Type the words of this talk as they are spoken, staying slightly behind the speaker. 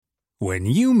When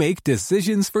you make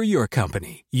decisions for your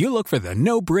company, you look for the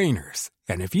no-brainers.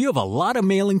 And if you have a lot of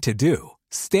mailing to do,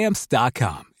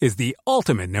 Stamps.com is the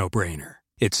ultimate no-brainer.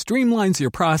 It streamlines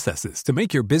your processes to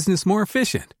make your business more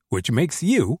efficient, which makes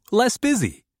you less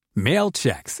busy. Mail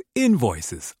checks,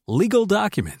 invoices, legal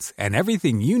documents, and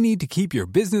everything you need to keep your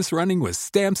business running with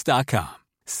Stamps.com.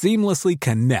 Seamlessly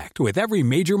connect with every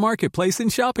major marketplace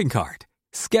and shopping cart.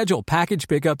 Schedule package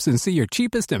pickups and see your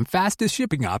cheapest and fastest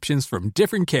shipping options from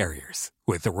different carriers.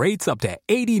 With rates up to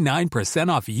 89%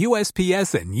 off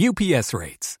USPS and UPS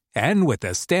rates. And with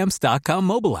the Stamps.com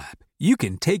mobile app, you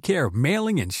can take care of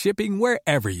mailing and shipping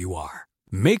wherever you are.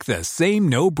 Make the same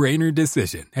no-brainer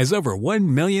decision as over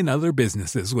 1 million other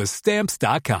businesses with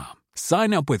Stamps.com.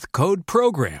 Sign up with code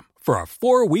PROGRAM for a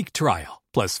 4-week trial,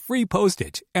 plus free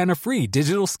postage and a free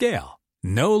digital scale.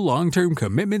 No long-term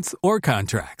commitments or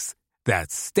contracts.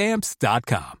 That's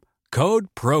Stamps.com. Code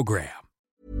PROGRAM.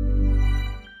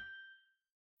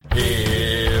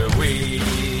 Here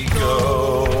we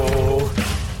go.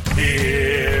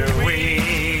 Here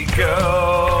we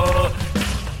go.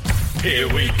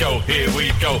 Here we go. Here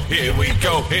we go. Here we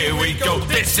go. Here we go.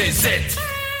 This is it.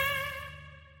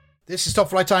 This is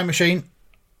Top Flight Time Machine.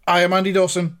 I am Andy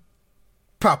Dawson.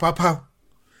 Pow, pow, pow.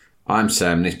 I'm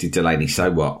Sam Nifty Delaney.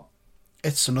 So what?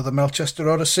 It's another Melchester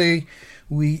Odyssey.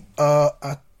 We are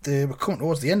we're coming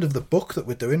towards the end of the book that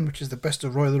we're doing, which is the best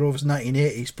of Roy the Rovers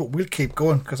 1980s, but we'll keep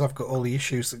going because I've got all the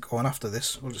issues that go on after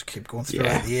this. We'll just keep going through the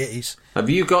 80s. Have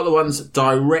you got the ones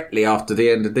directly after the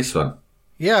end of this one?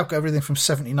 Yeah, I've got everything from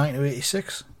 79 to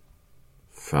 86.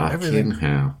 Fucking everything.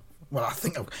 hell. Well, I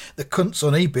think the cunts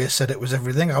on eBay said it was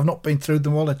everything. I've not been through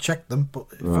them all and checked them, but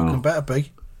it fucking better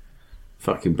be.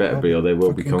 Fucking better be, or there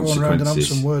will be consequences. Going around and have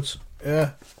some words.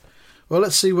 Yeah. Well,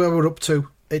 let's see where we're up to.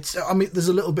 There's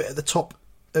a little bit at the top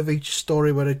of each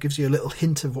story where it gives you a little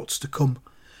hint of what's to come.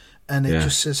 And it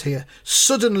just says here,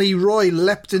 suddenly Roy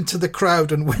leapt into the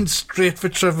crowd and went straight for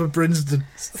Trevor Brinsden.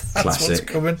 That's Classic. What's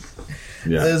coming.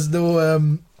 Yeah. There's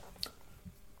no,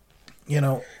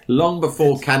 Long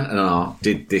before Cantona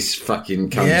did this fucking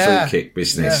kung fu kick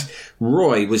business,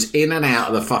 Roy was in and out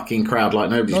of the fucking crowd like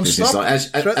nobody's business. Like,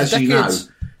 as you know,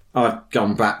 I've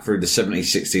gone back through the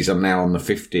 70s, 60s. I'm now on the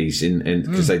 50s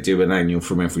because they do an annual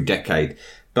from every decade.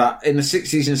 But in the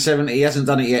 60s and 70s, he hasn't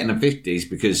done it yet in the 50s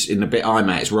because in the bit I'm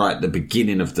at, it's right at the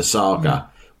beginning of the saga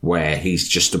where he's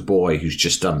just a boy who's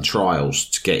just done trials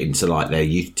to get into like their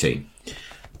youth team.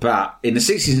 But in the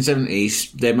 60s and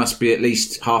 70s, there must be at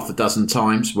least half a dozen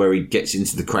times where he gets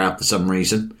into the crowd for some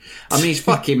reason. I mean, he's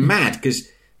fucking mad because,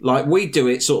 like, we do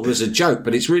it sort of as a joke,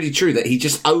 but it's really true that he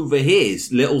just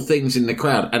overhears little things in the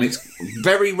crowd. And it's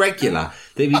very regular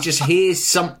that if he just hears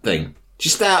something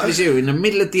just out of his ear in the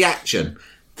middle of the action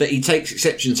that he takes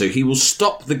exception to, he will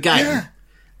stop the game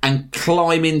and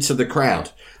climb into the crowd.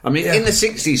 I mean, in the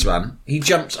 60s one, he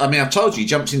jumps, I've told you, he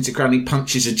jumps into the crowd and he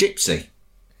punches a gypsy.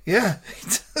 Yeah, he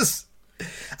does.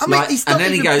 And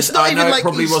then he goes, I know it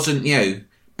probably wasn't you,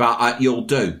 but you'll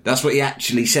do. That's what he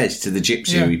actually says to the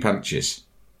gypsy who he punches.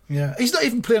 Yeah, he's not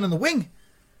even playing on the wing.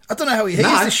 I don't know how he hears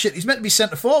this shit. He's meant to be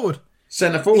centre forward.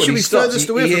 Centre forward. He should be furthest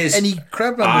away from any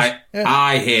crowd members.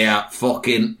 I hear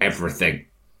fucking everything,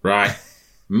 right?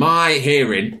 My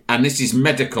hearing, and this is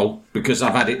medical because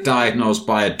I've had it diagnosed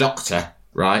by a doctor,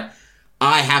 right?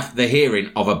 I have the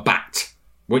hearing of a bat,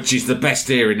 which is the best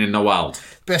hearing in the world.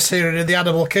 Best hearing in the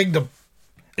animal kingdom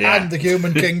and the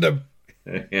human kingdom.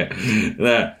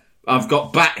 There. I've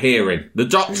got bat hearing. The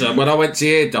doctor, when I went to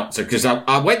ear doctor, because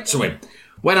I went to him.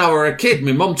 When I were a kid,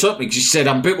 my mum took me because she said,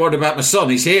 I'm a bit worried about my son.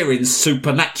 His hearing's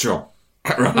supernatural,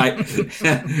 right?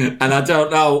 And I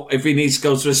don't know if he needs to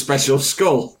go to a special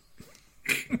school.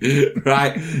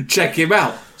 Right? Check him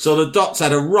out. So the doc's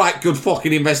had a right good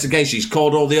fucking investigation. He's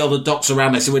called all the other docs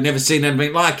around. They said, we've never seen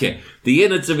anything like it. The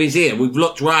innards of his ear, we've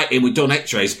looked right in, we've done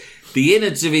x-rays. The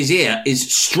innards of his ear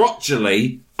is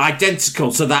structurally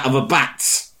identical to that of a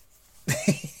bat's.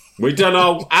 We don't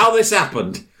know how this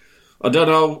happened. I don't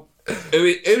know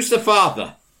who's the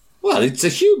father. Well, it's a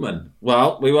human.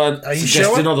 Well, we weren't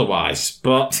suggesting otherwise,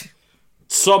 but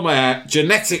somewhere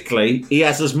genetically he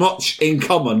has as much in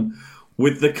common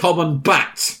with the common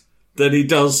bat than he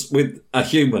does with a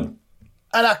human.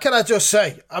 And can I just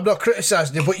say, I'm not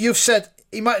criticising you, but you've said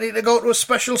he might need to go to a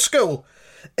special school.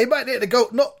 He might need to go,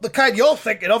 not the kind you're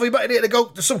thinking of, he might need to go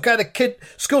to some kind of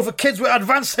school for kids with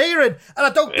advanced hearing. And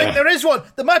I don't think there is one.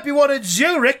 There might be one in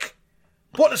Zurich,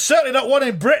 but there's certainly not one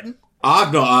in Britain.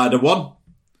 I've not heard of one.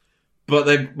 But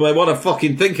they want to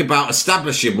fucking think about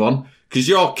establishing one, because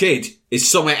your kid is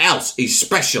something else. He's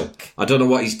special. I don't know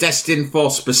what he's destined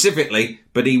for specifically,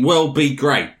 but he will be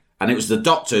great. And it was the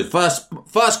doctor who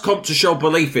first come to show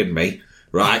belief in me,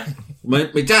 right? My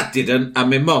dad didn't, and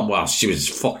my mum, well, she was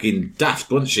fucking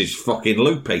daft, wasn't she? She's fucking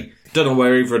loopy. Don't know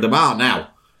where either of them are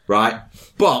now, right?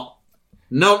 But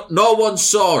no one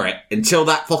saw it until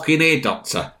that fucking ear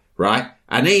doctor, right?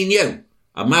 And he knew.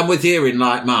 A man with hearing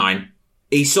like mine,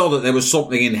 he saw that there was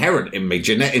something inherent in me,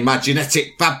 in my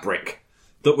genetic fabric,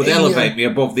 that would elevate me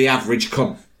above the average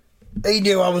cunt. He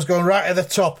knew I was going right at the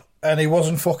top, and he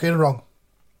wasn't fucking wrong.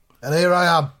 And here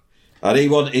I am. And he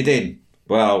wanted in.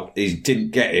 Well, he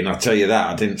didn't get in, I'll tell you that.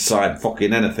 I didn't sign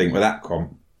fucking anything with that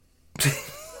cunt.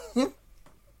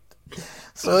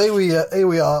 So here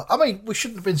we are. I mean, we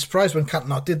shouldn't have been surprised when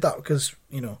Cantona did that because,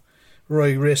 you know,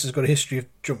 Roy Race has got a history of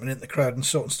jumping into the crowd and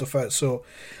sorting stuff out. So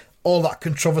all that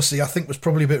controversy, I think, was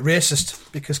probably a bit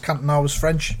racist because Cantona was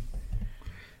French.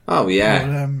 Oh,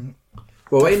 yeah.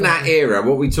 Well, in that era,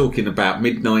 what are we talking about?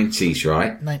 Mid-90s,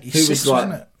 right? 96,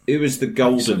 wasn't it? Who was the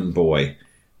golden boy?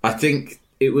 I think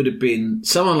it would have been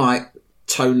someone like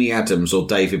Tony Adams or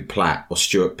David Platt or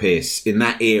Stuart Pearce. In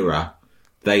that era,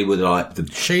 they were like the...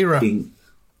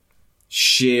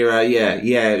 Shearer, yeah.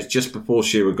 It was just before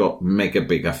Shearer got mega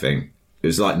big, I think. It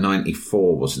was like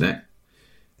 94, wasn't it?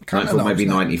 94, maybe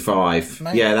 95.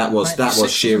 Yeah, that was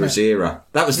Shearer's era.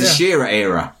 That was the Shearer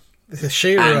era. The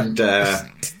Shearer. And,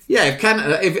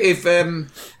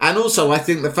 and also I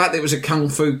think the fact that it was a kung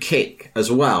fu kick as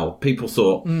well, people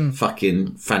thought,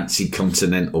 fucking fancy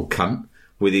continental cunt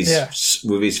with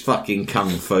his fucking kung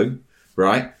fu,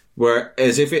 right?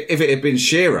 Whereas if it had been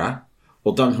Shearer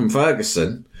or Duncan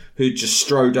Ferguson, who just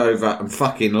strode over and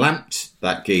fucking lamped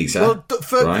that geezer. Well,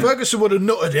 Ferguson would have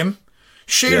nutted him.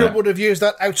 Shearer would have used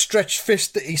that outstretched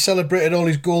fist that he celebrated all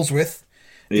his goals with.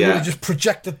 He would have just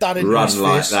projected that into his face.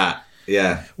 Run like that,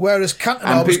 yeah. Whereas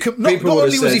Cantona was... Not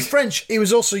only was he French, he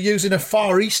was also using a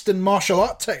Far Eastern martial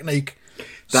art technique.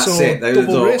 That's it. They would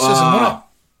have thought,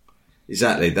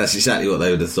 exactly. That's exactly what they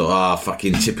would have thought.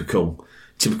 Fucking typical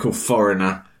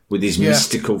foreigner with his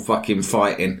mystical fucking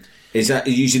fighting. Is that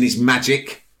using his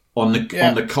magic on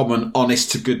the common,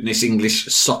 honest to goodness English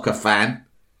soccer fan,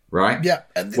 right? Yeah,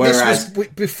 and this was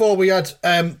before we had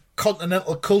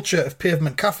continental culture of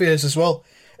pavement cafes as well,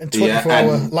 and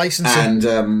 24-hour licensing.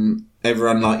 And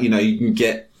everyone, like, you know, you can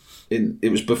get in. It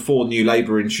was before New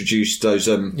Labour introduced those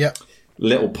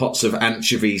little pots of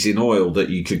anchovies in oil that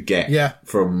you could get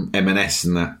from M&S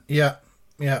and that. Yeah.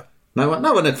 No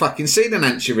one had fucking seen an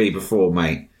anchovy before,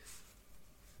 mate.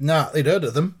 Nah, they'd heard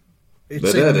of them. They'd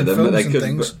heard of them, but they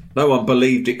couldn't. But no one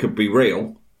believed it could be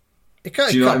real. You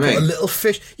can't put a little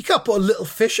fish. You can't put a little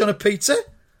fish on a pizza.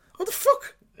 What the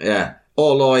fuck? Yeah,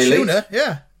 all oily. Tuna,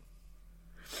 yeah.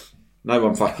 No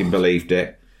one fucking believed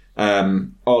it.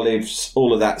 Olives,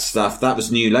 all of that stuff. That was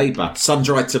New Labour.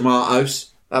 Sun-dried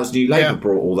tomatoes. That was New Labour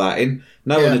brought all that in.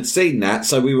 No one had seen that,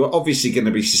 so we were obviously going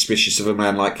to be suspicious of a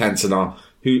man like Cantona,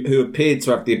 who appeared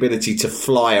to have the ability to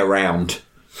fly around.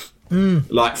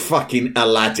 Like fucking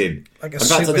Aladdin. Like in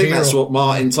fact, I think that's what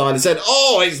Martin Tyler said.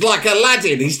 Oh, he's like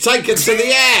Aladdin. He's taken to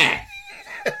the air.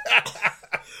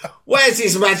 Where's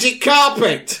his magic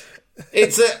carpet?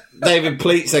 It's David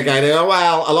Pleatzer going, oh,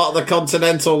 well, a lot of the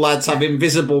continental lads have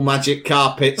invisible magic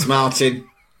carpets, Martin.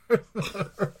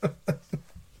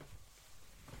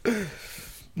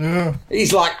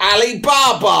 He's like Ali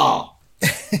Baba.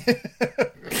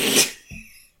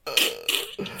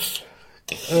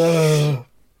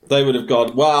 They would have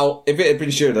gone, well, if it had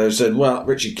been Shearer, they would have said, well,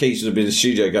 Richard Keys would have been in the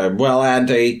studio going, well,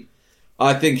 Andy,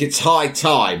 I think it's high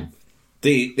time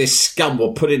this scum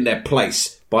were put in their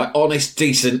place by honest,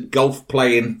 decent,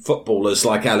 golf-playing footballers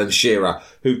like Alan Shearer,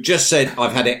 who've just said,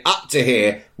 I've had it up to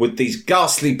here with these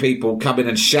ghastly people coming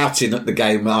and shouting at the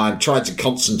game that I'm trying to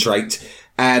concentrate,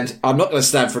 and I'm not going to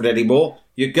stand for it anymore.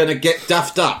 You're going to get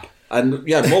duffed up. And,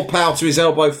 yeah, more power to his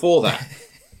elbow for that.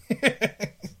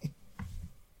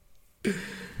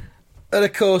 And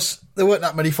of course, there weren't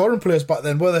that many foreign players back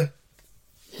then, were there?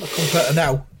 Not compared to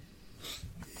now.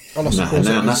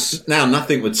 Now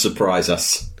nothing would surprise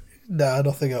us. Nah,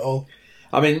 nothing at all.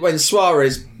 I mean, when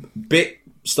Suarez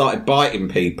started biting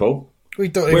people, we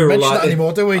don't even mention that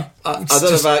anymore, do we? I don't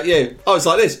know about you. I was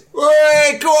like this.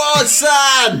 Hey, go on,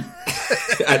 son!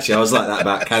 Actually, I was like that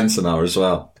about Cantona as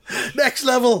well. Next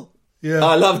level. Yeah.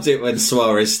 I loved it when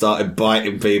Suarez started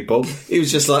biting people. He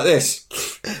was just like this.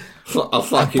 I'll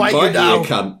fucking bite you,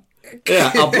 cunt.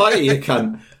 Yeah, I'll bite you,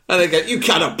 cunt. And they go, you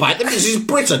cannot bite them. This is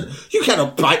Britain. You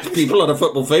cannot bite people on a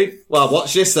football field. Well,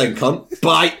 watch this then, cunt.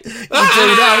 Bite. You do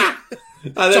now.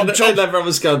 And then everyone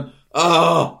was going,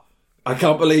 oh, I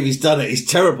can't believe he's done it. He's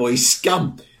terrible. He's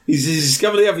scum. He's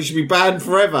scum of the earth. He should be banned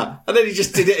forever. And then he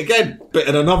just did it again.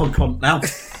 Bitten another cunt now.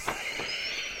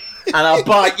 And I'll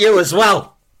bite you as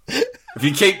well. If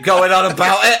you keep going on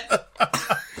about it.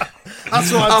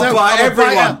 That's what I'll do. bite I'm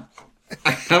everyone.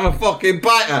 I'm a fucking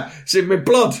biter. It's in my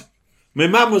blood. My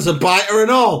mum was a biter and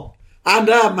all. And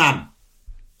her mum.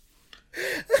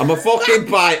 I'm a fucking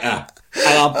biter.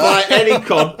 And I'll bite any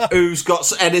cunt who's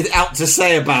got anything out to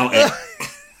say about it.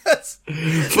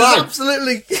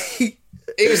 Absolutely.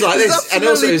 It was like this. And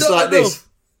also it's like enough.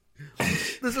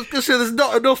 There's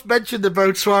not enough mentioned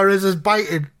about Suarez as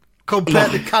biting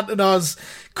compared to Cantona's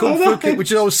Kung Fu Kick,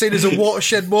 which is always seen as a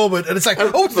watershed moment. And it's like,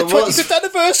 it's the 25th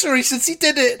anniversary since he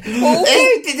did it. Oh,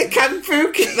 he did the Kung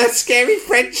Fu Kick, that scary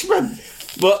Frenchman.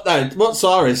 But no, what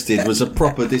Suarez did was a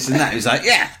proper this and that. He was like,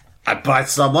 yeah, I bite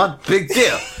someone, big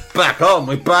deal. Back home,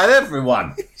 we bite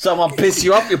everyone. Someone piss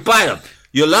you off, you bite them.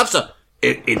 You love some.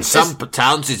 In some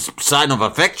towns, it's a sign of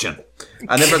affection.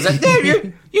 And everyone's like, no,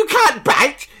 you can't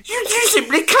bite. You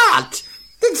simply can't.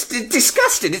 It's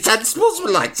disgusting. It's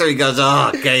unsportsmanlike. So he goes,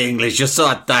 okay, English, you're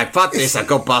so die. Fuck this, I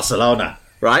go Barcelona.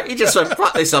 Right? He just went,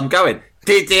 fuck this, I'm going.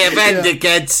 TTF ended,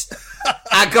 kids.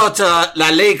 I go to La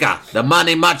Liga. The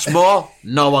money much more.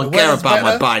 No one care about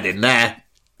my biting there.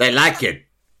 They like it.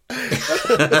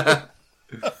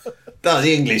 That's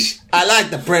English. I like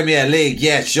the Premier League,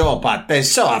 yeah, sure, but they're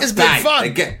so uptight. It's been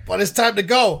fun, but it's time to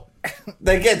go.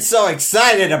 They get so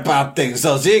excited about things,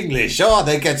 those English. Oh,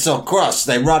 they get so cross.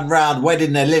 They run round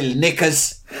wetting their little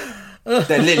knickers,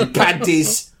 their little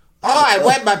panties. Oh, I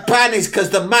wet my panties because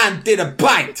the man did a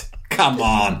bite. Come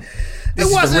on.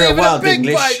 This it wasn't is the real even world, a big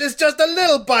English. bite. It's just a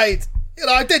little bite. You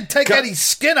know, I didn't take any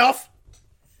skin off.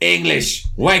 English,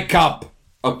 wake up.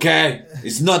 Okay?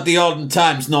 It's not the olden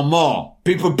times no more.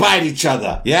 People bite each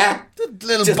other, yeah? Just a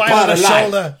little bite on the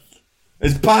shoulder.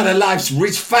 It's part of life's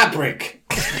rich fabric.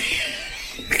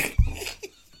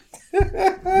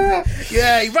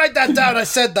 Yeah, write that down. I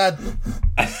said that.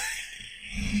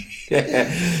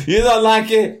 You don't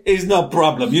like it? It's no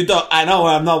problem. You don't. I know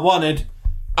I'm not wanted.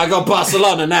 I got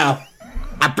Barcelona now.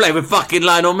 I play with fucking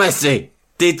Lionel Messi.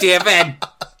 DTFN.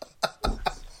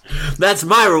 That's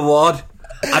my reward.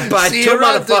 I buy two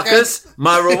motherfuckers.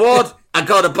 My reward, I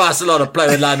go to Barcelona, play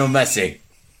with Lionel Messi.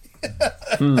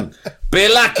 Be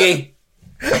lucky.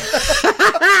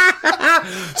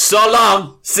 So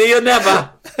long. See you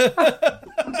never.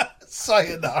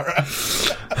 Sayonara.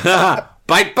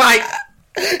 Bite, bite.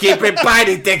 Keep it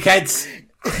biting, dickheads.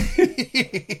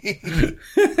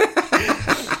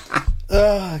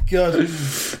 Oh, God.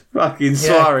 Fucking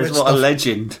Suarez, what a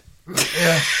legend.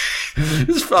 Yeah.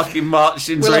 Just fucking marched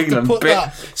into England,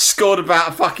 scored about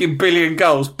a fucking billion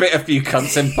goals, bit a few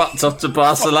cunts, and bucked off to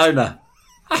Barcelona.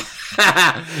 We'll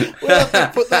have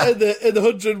to put that in the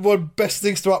 101 best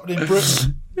things to happen in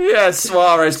Britain. Yeah,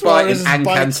 Suarez biting and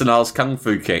Cantona's Kung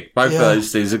Fu Kick. Both of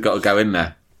those things have got to go in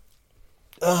there.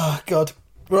 Oh, God.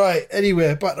 Right,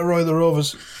 anyway, back to Roy the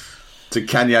Rovers. To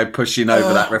Canio pushing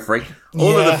over that referee.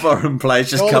 All of the foreign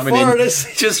players just coming in.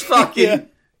 Just fucking...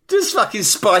 Just fucking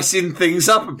spicing things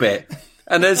up a bit.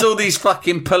 And there's all these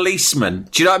fucking policemen.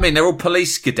 Do you know what I mean? They're all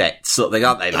police cadets sort of thing,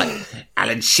 aren't they? Like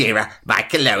Alan Shearer,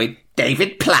 Michael Owen,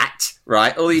 David Platt,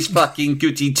 right? All these fucking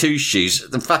goody two-shoes.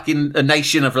 The fucking a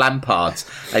nation of Lampards.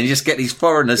 And you just get these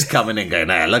foreigners coming in going,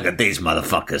 hey, look at these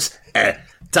motherfuckers.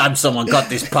 Time someone got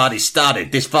this party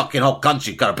started, this fucking whole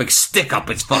country got a big stick up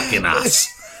its fucking ass.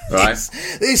 Right?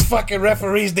 These fucking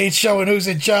referees need showing who's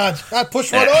in charge. I'd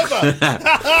push one over.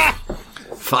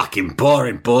 Fucking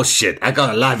boring bullshit. I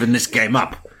gotta liven this game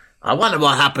up. I wonder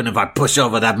what happened if I push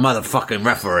over that motherfucking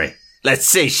referee. Let's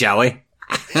see, shall we?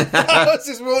 That's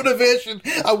his motivation.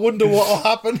 I wonder what'll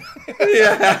happen.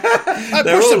 Yeah. I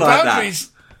push the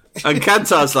boundaries. That. And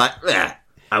Kantar's like,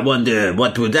 I wonder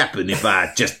what would happen if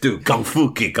I just do Kung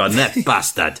Fu Kick on that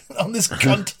bastard. On this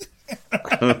cunt.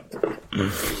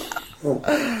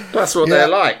 That's what they're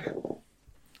like.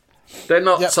 They're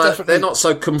not they're not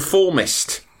so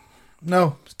conformist.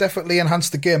 No, it's definitely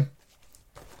enhanced the game.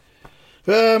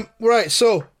 Right,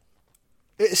 so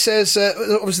it says,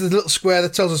 obviously the little square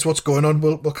that tells us what's going on.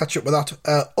 We'll catch up with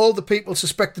that. All the people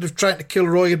suspected of trying to kill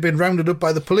Roy had been rounded up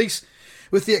by the police,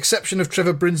 with the exception of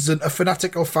Trevor Brinsden, a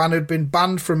fanatical fan who'd been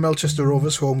banned from Melchester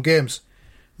Rovers home games.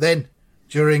 Then,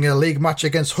 during a league match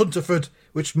against Hunterford,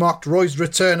 which marked Roy's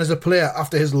return as a player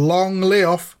after his long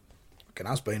layoff, fucking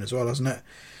has been as well, hasn't it?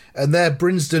 And there,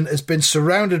 Brinsden has been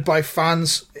surrounded by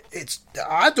fans.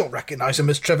 I don't recognise him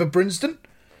as Trevor Brinsden.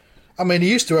 I mean, he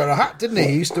used to wear a hat, didn't he?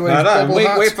 He used to wear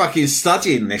we're fucking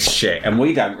studying this shit, and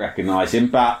we don't recognise him.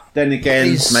 But then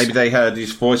again, maybe they heard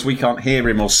his voice. We can't hear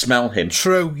him or smell him.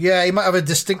 True. Yeah, he might have a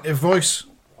distinctive voice.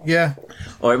 Yeah.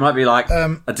 Or it might be like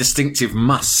a distinctive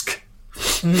musk.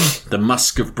 The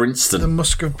musk of Brinsden. The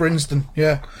musk of Brinsden.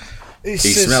 Yeah. He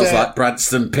smells like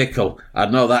Branston pickle.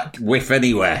 I'd know that whiff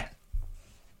anywhere.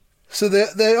 So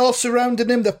they're all surrounding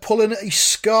him. They're pulling at his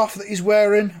scarf that he's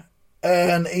wearing.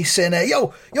 And he's saying,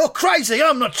 yo, you're crazy.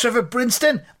 I'm not Trevor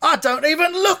Brinston. I don't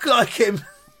even look like him.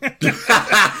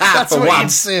 That's what you'd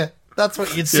say. That's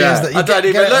what you'd say. Yeah. Is that I don't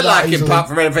even look like him apart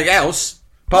from anything else.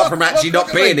 Apart from actually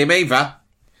not being him either.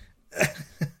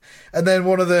 And then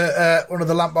one of the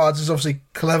Lampards is obviously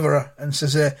cleverer and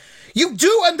says, you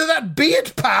do under that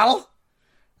beard, pal.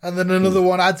 And then another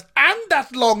one adds, and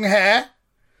that long hair.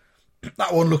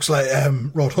 That one looks like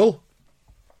Rod Hull.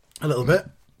 A little bit.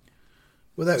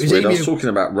 Without his emu. I was talking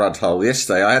about Rod Hull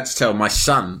yesterday. I had to tell my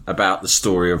son about the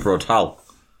story of Rod Hull.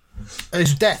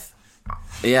 His death.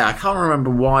 Yeah, I can't remember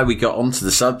why we got onto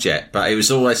the subject, but it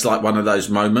was always like one of those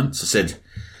moments. I said,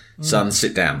 son,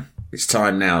 sit down. It's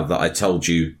time now that I told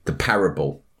you the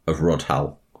parable of Rod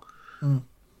Hull. And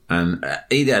I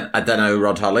don't know who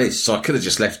Rod Hull is, so I could have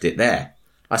just left it there.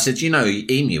 I said, you know who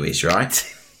Emu is,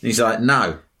 right? And he's like,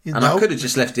 no. And I could have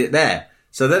just left it there.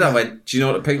 So then I went, do you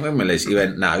know what a pink windmill is? He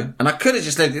went, no. And I could have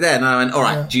just left it there. And I went, all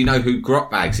right, do you know who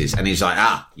Grotbags is? And he's like,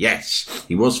 yes.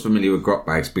 He was familiar with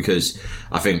Grotbags because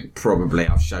I think probably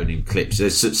I've shown him clips.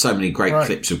 There's so many great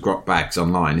clips of Grotbags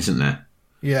online, isn't there?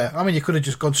 Yeah. I mean, you could have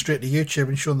just gone straight to YouTube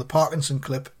and shown the Parkinson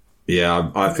clip.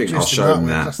 Yeah, I think I'll show him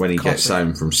that when he gets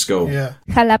home from school. Yeah.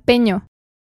 Jalapeño.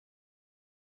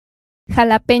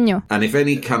 And if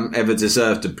any cunt ever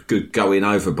deserved a good going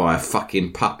over by a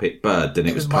fucking puppet bird, then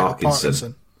it was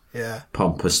Parkinson. Yeah.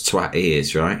 Pompous twat he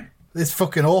is, right? It's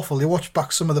fucking awful. You watch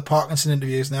back some of the Parkinson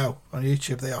interviews now on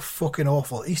YouTube. They are fucking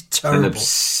awful. He's terrible.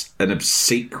 An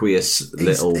obsequious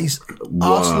little He's worm.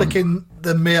 arse-licking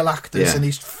the male actors and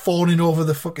he's fawning over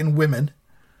the fucking women.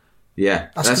 Yeah,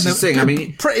 that's the thing. I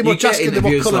mean, pretty much asking them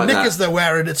what colour knickers they're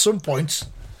wearing at some points.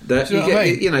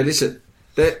 Listen,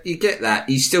 you get that.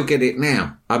 You still get it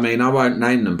now. I mean, I won't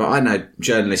name them, but I know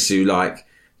journalists who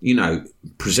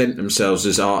present themselves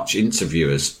as arch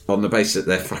interviewers on the basis that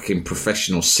they're fucking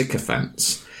professional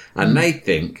sycophants, and they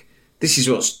think this is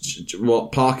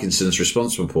what Parkinson's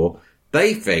responsible for.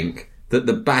 They think that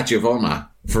the badge of honour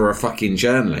for a fucking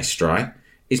journalist, right,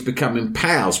 is becoming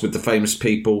pals with the famous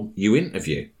people you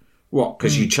interview. What?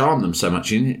 Because you charm them so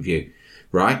much in an interview,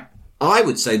 right? I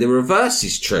would say the reverse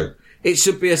is true. It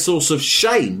should be a source of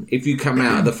shame if you come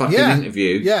out of the fucking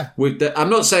interview. Yeah. I'm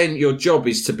not saying your job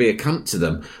is to be a cunt to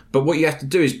them, but what you have to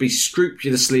do is be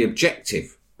scrupulously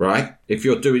objective, right? If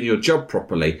you're doing your job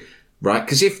properly, right?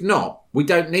 Because if not, we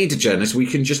don't need a journalist. We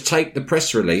can just take the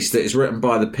press release that is written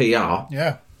by the PR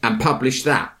and publish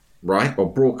that, right?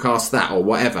 Or broadcast that or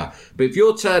whatever. But if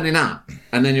you're turning up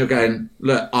and then you're going,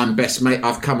 look, I'm best mate,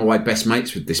 I've come away best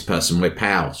mates with this person, we're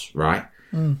pals, right?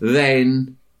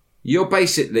 Then you're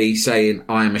basically saying,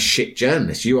 I am a shit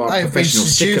journalist. You are a professional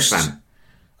sycophant.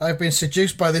 I've been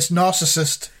seduced by this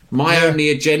narcissist. My only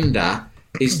agenda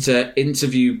is to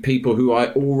interview people who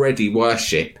I already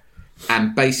worship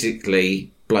and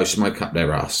basically blow smoke up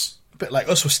their ass. A bit like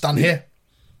us with Stan here.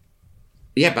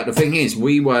 Yeah, but the thing is,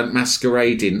 we weren't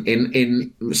masquerading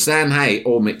in Stan Hay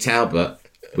or Mick Talbot.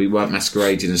 We weren't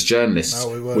masquerading as journalists.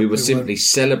 No, we weren't. We were simply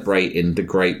celebrating the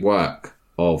great work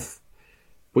of.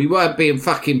 We weren't being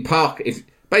fucking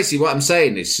basically, what I'm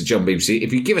saying is to John BBC,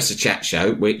 if you give us a chat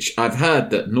show, which I've heard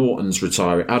that Norton's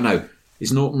retiring. Oh no,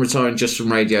 is Norton retiring just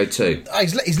from Radio 2?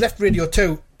 He's left Radio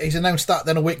 2. He's announced that.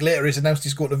 Then a week later, he's announced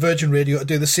he's going to Virgin Radio to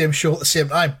do the same show at the same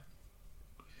time.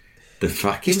 The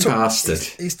fucking bastard.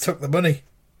 He's took the money.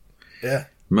 Yeah.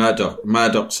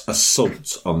 Murdoch's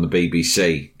assault on the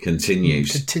BBC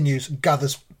continues.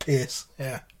 Gathers pace.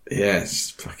 Yeah.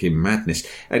 Yes, fucking madness.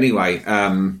 Anyway,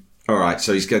 all right,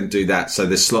 so he's going to do that. So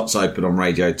there's slots open on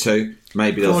Radio 2.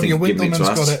 Maybe they'll think of giving it to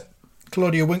us. Got it.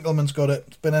 Claudia Winkleman's got it.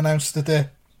 It's been announced today.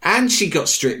 And she got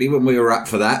Strictly when we were up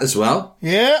for that as well.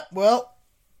 Yeah, well,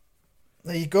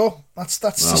 there you go. That's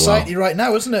society right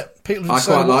now, isn't it? People I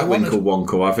quite like Winkle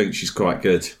Wonkle. I think she's quite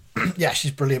good. Yeah,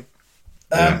 she's brilliant.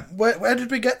 Where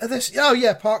did we get to this? Oh,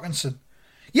 yeah, Parkinson.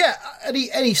 Yeah,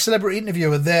 any celebrity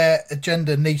interviewer, their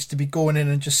agenda needs to be going in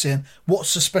and just saying, what's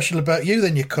so special about you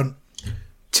then, you cunt?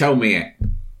 Tell me it.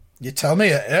 You tell me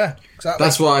it, yeah. Exactly.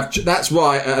 That's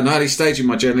why at an early stage in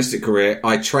my journalistic career,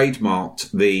 I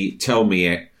trademarked the tell me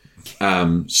it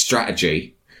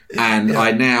strategy. And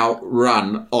I now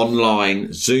run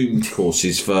online Zoom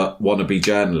courses for wannabe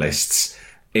journalists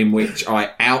in which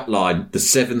I outline the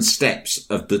 7 steps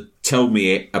of the tell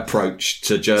me it approach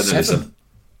to journalism. 7?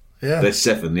 Yeah. There's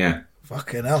 7, yeah.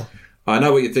 Fucking hell. I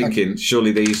know what you're thinking.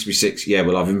 Surely there used to be 6. Yeah,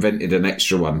 well, I've invented an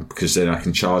extra one because then I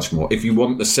can charge more. If you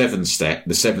want the 7th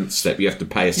step, you have to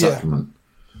pay a supplement.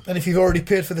 And if you've already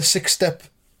paid for the 6-step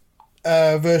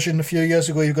version a few years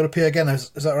ago, you've got to pay again. Is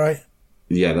that right?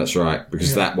 Yeah, that's right,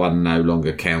 because that one no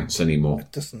longer counts anymore.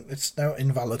 It doesn't. It's now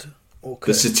invalid.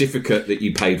 Okay. The certificate that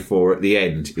you paid for at the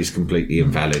end is completely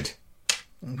invalid.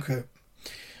 Okay.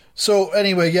 So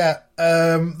anyway, the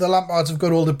Lampards have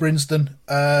got hold of Brinston.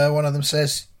 One of them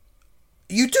says,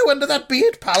 "You do under that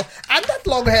beard, pal, and that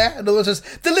long hair." Another says,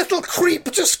 "The little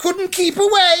creep just couldn't keep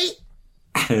away."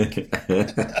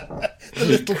 The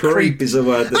little creep is a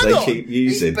word that they keep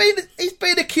using. He's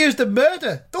been accused of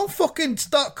murder. Don't fucking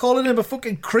start calling him a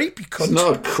fucking creep, you cunt. He's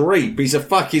not a creep. He's a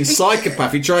fucking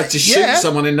psychopath. He tried to shoot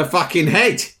someone in the fucking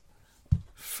head.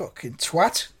 Fucking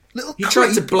twat. Little He creep.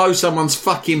 tried to blow someone's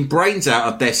fucking brains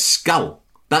out of their skull.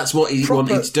 That's what he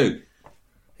wanted to do.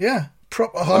 Yeah,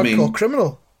 proper hardcore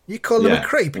criminal. You call him a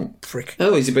creep, prick.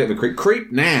 Oh, he's a bit of a creep.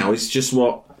 Creep now is just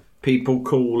what people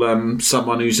call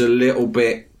someone who's a little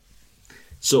bit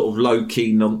sort of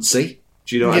low-key noncy.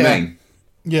 Do you know what I mean?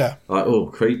 Yeah. Like, oh,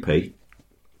 creepy.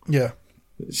 Yeah.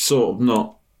 It's sort of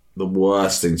not the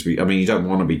worst thing to be... I mean, you don't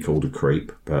want to be called a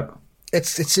creep, but...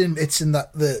 It's in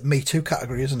the Me Too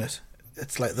category, isn't it?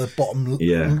 It's like the bottom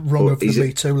rung of the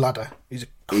Me Too ladder. He's a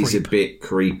creep. He's a bit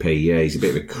creepy, yeah. He's a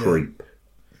bit of a creep.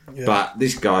 Yeah. But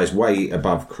this guy's way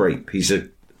above creep. He's a...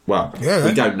 Well,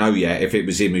 we don't know yet if it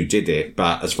was him who did it,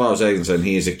 but as far as I'm concerned,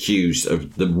 he is accused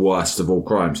of the worst of all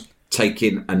crimes,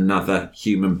 taking another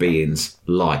human being's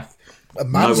life. A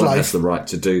man's no one life. has the right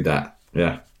to do that.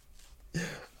 Yeah.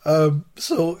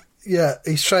 So,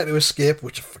 he's trying to escape,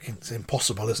 which fucking is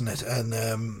impossible, isn't it? And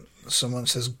someone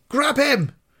says, "Grab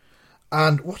him!"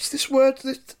 And what's this word?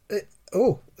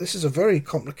 This is a very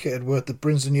complicated word that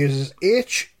Brinston uses.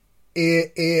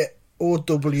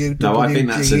 HAAOWWGH. No, I think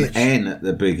that's an N at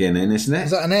the beginning, isn't it?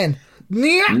 Is that an N?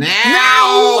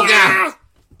 Now!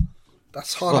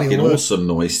 That's hardly fucking a word. Awesome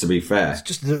noise, to be fair. It's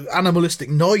just an animalistic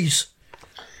noise.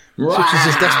 Such as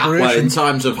his desperation. Well, in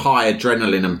times of high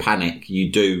adrenaline and panic, you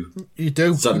do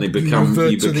suddenly become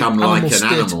like an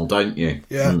animal, don't you?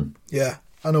 Yeah, yeah.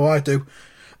 I know I do.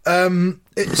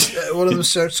 It's one of them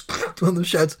shouts, "Come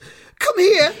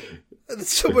here!" And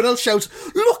someone else shouts,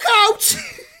 "Look out!"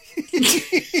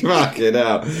 Fucking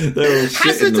hell. They're all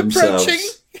shitting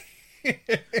themselves.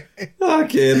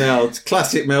 Fucking hell. It's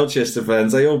classic Melchester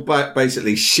fans. They all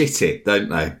basically shit it, don't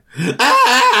they?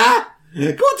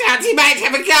 Go down, he might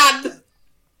have a gun!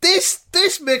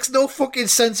 This makes no fucking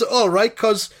sense at all, right?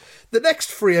 Because the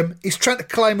next frame, he's trying to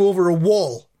climb over a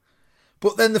wall.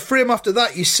 But then the frame after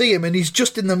that, you see him and he's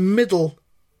just in the middle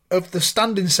of the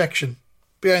standing section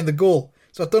behind the goal.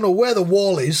 So I don't know where the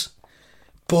wall is,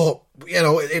 but,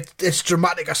 it's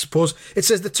dramatic, I suppose. It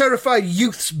says, "The terrified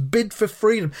youths bid for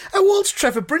freedom." How old's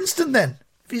Trevor Brinston then?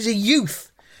 If he's a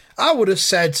youth, I would have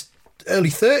said early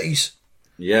 30s.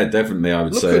 Yeah, definitely, I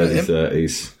would say early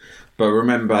 30s. But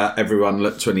remember, everyone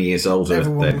looked 20 years older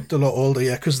Everyone then. looked a lot older,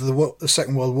 yeah, because of the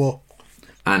Second World War.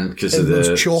 And because of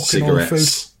the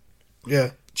cigarettes.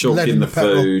 Yeah. Chalk in the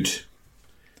food.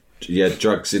 Yeah,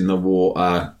 drugs in the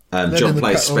water. And John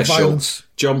Player Special. Violence.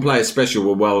 John Player Special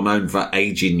were well known for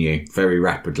aging you very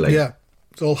rapidly. Yeah.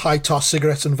 It's all high toss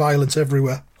cigarettes and violence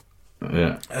everywhere.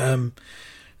 Yeah.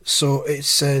 So it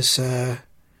says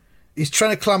he's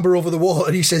trying to clamber over the wall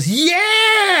and he says,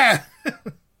 "Yeah!"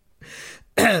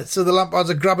 So the Lampards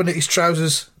are grabbing at his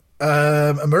trousers,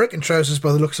 American trousers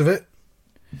by the looks of it.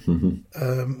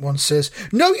 One says,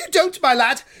 "No, you don't, my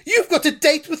lad. You've got a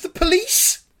date with the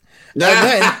police." And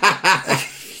then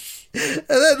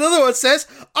another one says,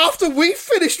 "After we've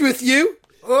finished with you."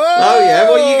 Oh yeah,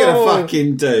 what are you going to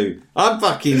fucking do? I'm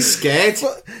fucking scared.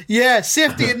 But, yeah,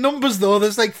 safety in numbers though.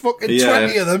 There's like fucking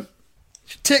 20 of them.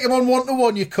 Take them on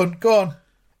 1-to-1, you cunt. Go on.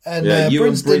 And you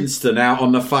and Brinston out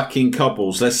on the fucking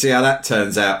cobbles. Let's see how that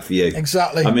turns out for you.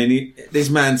 Exactly. I mean, this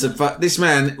man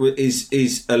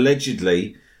is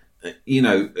allegedly,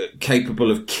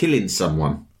 capable of killing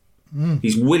someone.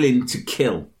 He's willing to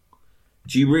kill.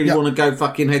 Do you really want to go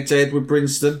fucking head to head with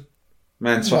Brinston?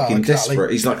 Man's fucking desperate.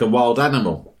 He's like a wild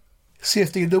animal.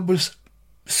 Safety in numbers.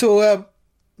 So,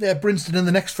 Brinston in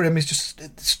the next frame is just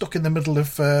stuck in the middle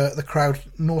of the crowd.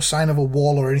 No sign of a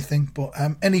wall or anything. But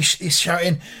and he's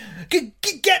shouting,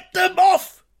 "Get them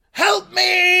off! Help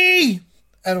me!"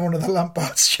 And one of the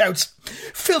Lampards shouts,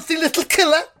 "Filthy little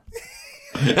killer!"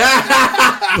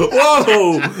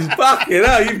 Whoa! Fucking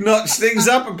hell, you've notched things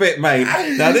up a bit, mate.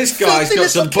 Now this guy's got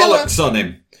some bollocks on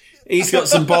him. He's got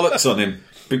some bollocks on him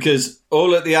because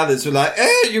all of the others were like,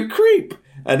 you creep.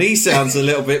 And he sounds a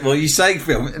little bit, well, you say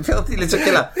filthy little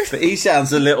killer, but he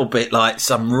sounds a little bit like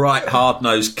some right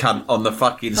hard-nosed cunt on the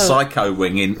fucking Psycho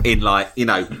wing in like,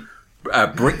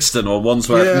 Brixton or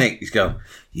Wandsworth Nick. He's going,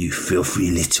 "You filthy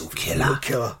little killer.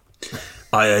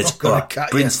 I heard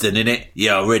Brinston in it.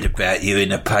 Yeah, I read about you in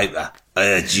the paper. I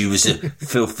heard you was a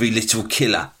filthy little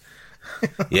killer.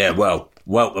 Yeah, well,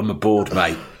 welcome aboard,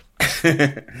 mate.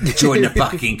 Join the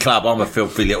fucking club. I'm a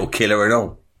filthy little killer and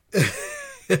all.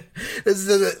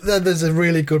 There's a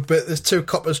really good bit. There's two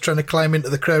coppers trying to climb into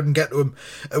the crowd and get to him,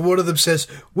 and one of them says,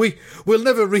 We'll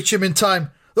never reach him in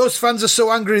time. Those fans are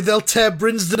so angry they'll tear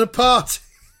Brinsden apart.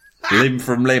 Limb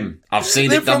from limb. I've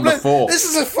seen it done before. This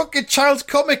is a fucking child's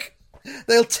comic.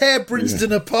 They'll tear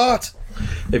Brinsden apart.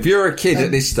 If you're a kid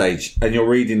at this stage and you're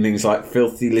reading things like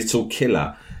Filthy Little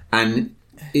Killer, and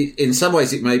in some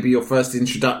ways it may be your first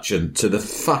introduction to the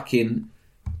fucking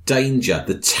danger,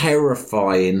 the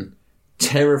terrifying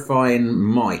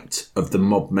might of the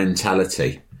mob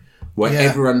mentality, where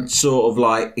everyone sort of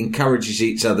like encourages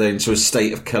each other into a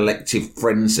state of collective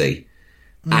frenzy,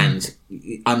 and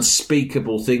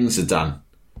unspeakable things are done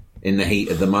in the heat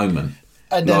of the moment.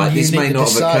 And like, this may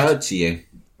not have occurred to you.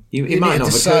 It might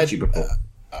not have occurred to you before.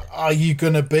 Are you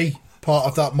going to be part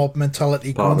of that mob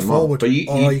mentality going forward, or are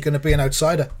you going to be an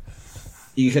outsider?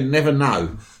 You can never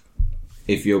know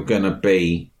if you're going to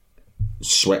be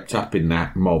swept up in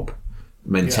that mob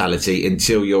mentality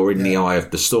until you're in the eye of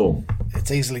the storm.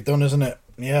 It's easily done, isn't it?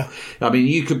 Yeah. I mean,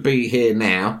 you could be here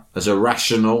now as a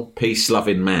rational,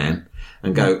 peace-loving man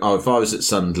and go, if I was at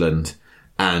Sunderland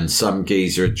and some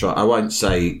geezer had tried... I won't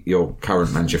say your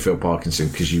current manager, Phil Parkinson,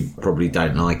 because you probably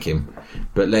don't like him,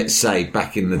 but let's say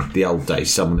back in the old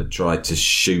days, someone had tried to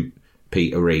shoot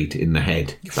Peter Reid in the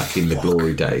head back in the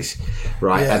glory days,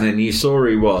 right? Yeah. And then you saw who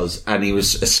he was, and he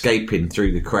was escaping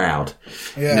through the crowd.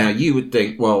 Yeah. Now, you would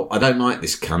think, well, I don't like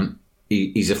this cunt.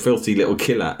 He's a filthy little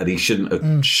killer, and he shouldn't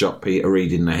have shot Peter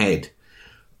Reid in the head.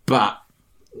 But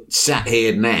sat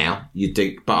here now, you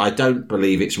think, but I don't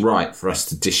believe it's right for us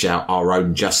to dish out our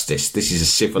own justice. This is a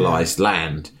civilised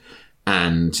land,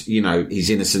 and, you know, he's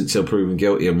innocent till proven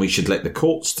guilty, and we should let the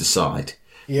courts decide,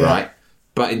 right?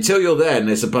 But until you're there and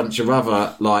there's a bunch of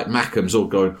other, like, Mackhams all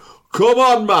going, come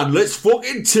on, man, let's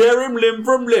fucking tear him limb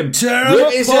from limb.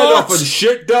 Rip his head off and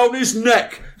shit down his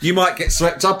neck. You might get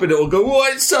swept up in it or go, oh,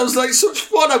 it sounds like such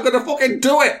fun. I'm going to fucking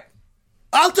do it.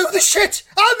 I'll do the shit.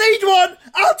 I'll need one.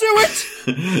 I'll do it.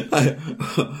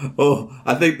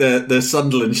 I think the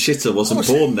Sunderland shitter wasn't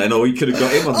born then, or he could have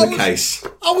got him on the case.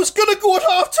 I was going to go at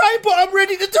half time, but I'm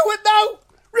ready to do it now.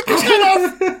 Rip his head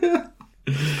off.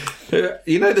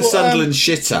 You know the Sunderland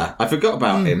shitter? I forgot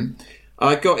about him.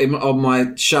 I got him on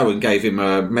my show and gave him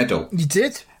a medal. You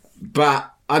did? But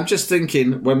I'm just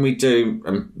thinking when we do,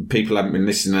 and people haven't been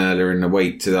listening earlier in the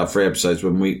week to our 3 episodes,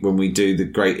 when we do the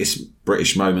greatest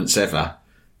British moments ever,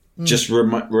 just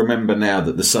remember now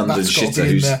that the Sunderland shitter,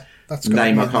 whose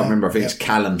name I can't remember, I think it's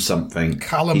Callum something.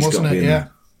 Callum, wasn't it?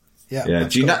 Yeah.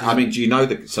 Do you know? I mean, do you know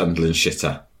the Sunderland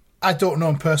shitter? I don't know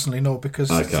him personally, no, because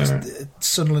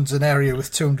Sunderland's an area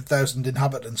with 200,000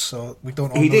 inhabitants, so we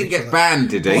don't all know. He didn't get banned,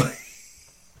 did he?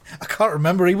 I can't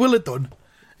remember. He will have done,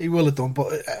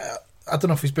 but I don't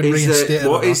know if he's been reinstated.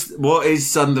 What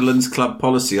is Sunderland's club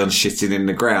policy on shitting in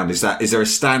the ground? Is there a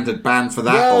standard ban for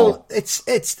that? Well, it's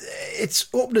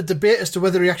open to debate as to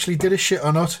whether he actually did a shit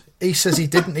or not. He says he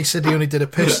didn't. He said he only did a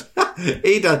piss.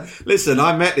 He done. Listen,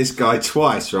 I met this guy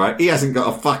twice, right? He hasn't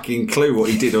got a fucking clue what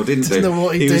he did or didn't do. Know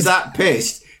what he did. Was that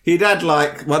pissed. He'd had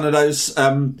like one of those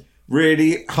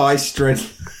really high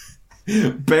strength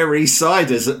berry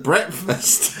ciders at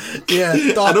breakfast. Yeah,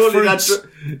 dark fruits.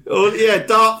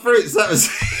 Dark fruits. That was.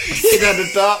 He'd had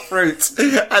a dark fruit,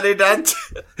 and he'd had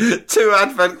 2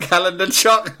 advent calendar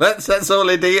chocolates. That's all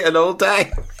he'd eaten all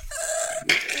day.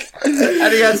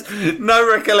 And he has no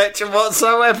recollection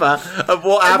whatsoever of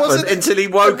what happened until he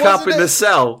woke up in the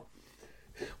cell.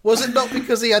 Was it not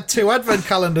because he had 2 advent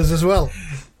calendars as well?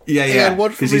 Yeah.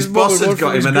 Because his boss had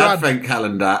got him an advent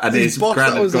calendar and his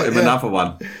gran had got him another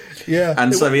one. Yeah.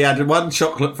 And so he had 1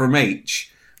 chocolate from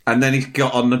each, and then he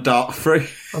got on the dark fruit.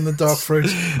 On the dark fruit.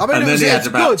 I mean, and then he had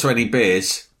about 20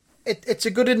 beers. It's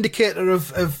a good indicator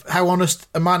of how honest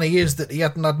a man he is that he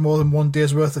hadn't had more than 1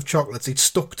 day's worth of chocolates. He'd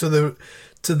stuck to the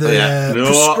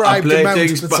prescribed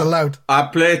amount that's allowed. I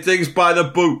play things by the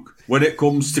book when it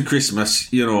comes to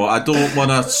Christmas. You know, I don't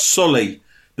want to sully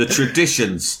the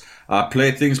traditions. I play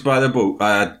things by the book.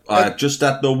 I just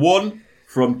had the 1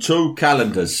 from 2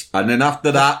 calendars, and then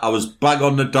after that, I was bang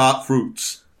on the dark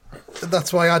fruits.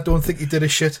 That's why I don't think he did a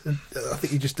shit. I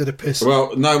think he just did a piss.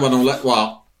 Well, no one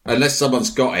will unless someone's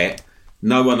got it,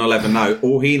 no one will ever know.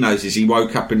 All he knows is he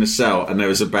woke up in the cell and there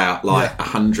was about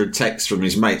 100 texts from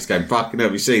his mates going, fucking hell,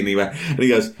 have you seen? And he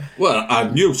goes, well, I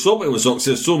knew something was up.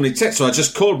 There's so many texts, so I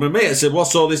just called my mate. I said,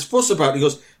 what's all this fuss about? He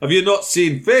goes, have you not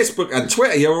seen Facebook and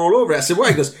Twitter? You're all over it. I said, why?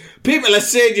 He goes, people are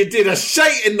saying you did a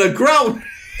shite in the ground.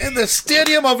 In the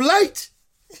Stadium of Light.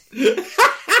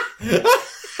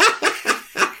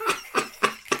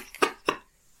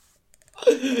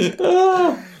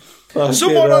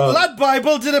 Someone on Lad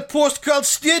Bible did a post called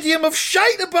Stadium of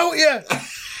Shite about you.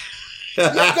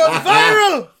 You've gone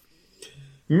viral.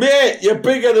 Mate, you're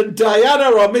bigger than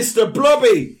Diana or Mr.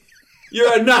 Blobby.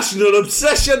 You're a national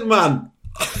obsession, man.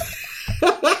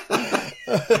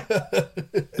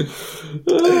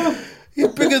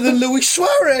 You're bigger than Luis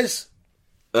Suarez.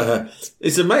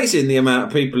 It's amazing the amount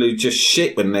of people who just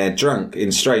shit when they're drunk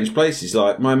in strange places.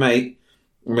 Like my mate,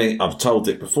 I mean, I've told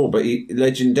it before, but he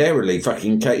legendarily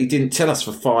he didn't tell us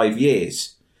for 5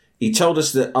 years. He told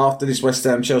us that after this West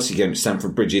Ham Chelsea game at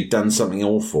Stamford Bridge, he'd done something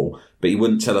awful, but he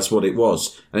wouldn't tell us what it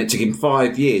was. And it took him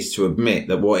 5 years to admit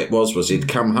that what it was he'd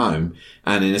come home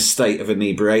and in a state of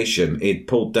inebriation, he'd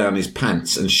pulled down his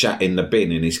pants and shat in the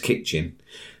bin in his kitchen,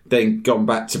 then gone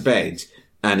back to bed.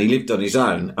 And he lived on his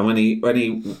own. And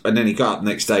then he got up the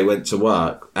next day, went to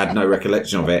work, had no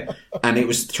recollection of it. And it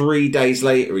was 3 days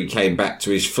later he came back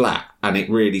to his flat and it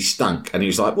really stunk. And he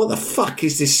was like, what the fuck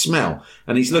is this smell?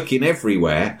 And he's looking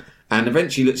everywhere and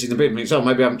eventually looks in the bin and thinks, oh,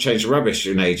 maybe I haven't changed the rubbish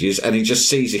in ages. And he just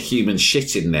sees a human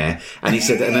shit in there. And he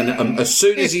said, and then as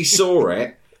soon as he saw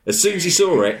it,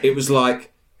 it was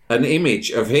like an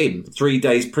image of him 3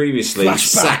 days previously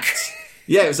sacked.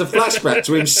 Yeah, it was a flashback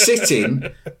to him sitting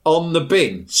on the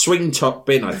bin, swing top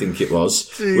bin, I think it was,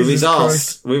 with his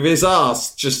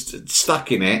arse just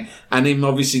stuck in it, and him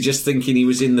obviously just thinking he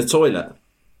was in the toilet.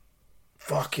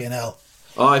 Fucking hell!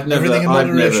 I've never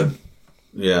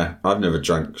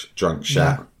drunk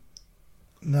shat.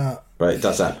 No, but it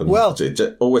does happen. Well,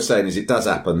 all we're saying is it does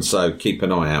happen, so keep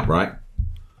an eye out, right?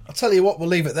 I'll tell you what, we'll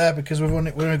leave it there because we've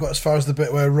only got as far as the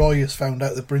bit where Roy has found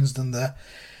out that Brinsden there.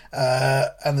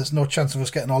 And there's no chance of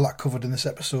us getting all that covered in this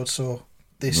episode, so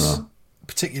this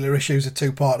particular issue is a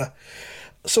two-parter.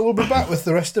 So we'll be back with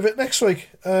the rest of it next week.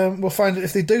 We'll find out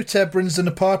if they do tear Brinsden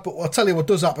apart, but I'll tell you what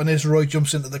does happen is Roy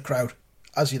jumps into the crowd,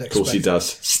 as you'd expect. Of course he does.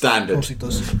 Standard. Of course he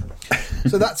does.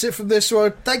 So that's it from this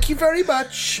one. Thank you very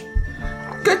much.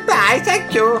 Goodbye,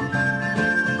 thank you.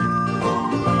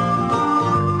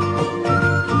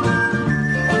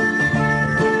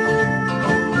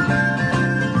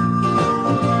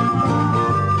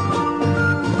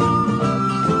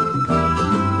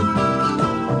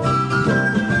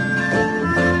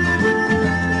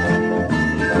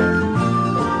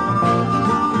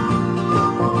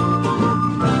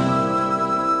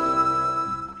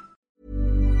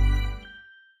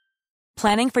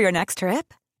 Planning for your next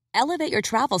trip? Elevate your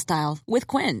travel style with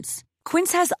Quince.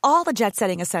 Quince has all the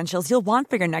jet-setting essentials you'll want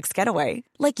for your next getaway,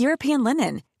 like European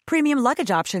linen, premium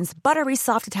luggage options, buttery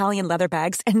soft Italian leather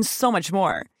bags, and so much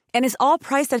more. And is all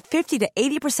priced at 50 to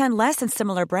 80% less than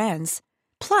similar brands.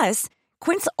 Plus,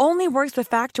 Quince only works with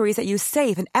factories that use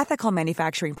safe and ethical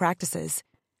manufacturing practices.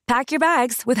 Pack your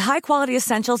bags with high-quality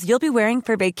essentials you'll be wearing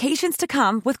for vacations to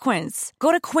come with Quince.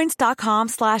 Go to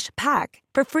quince.com/pack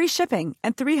for free shipping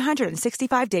and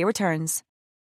 365-day returns.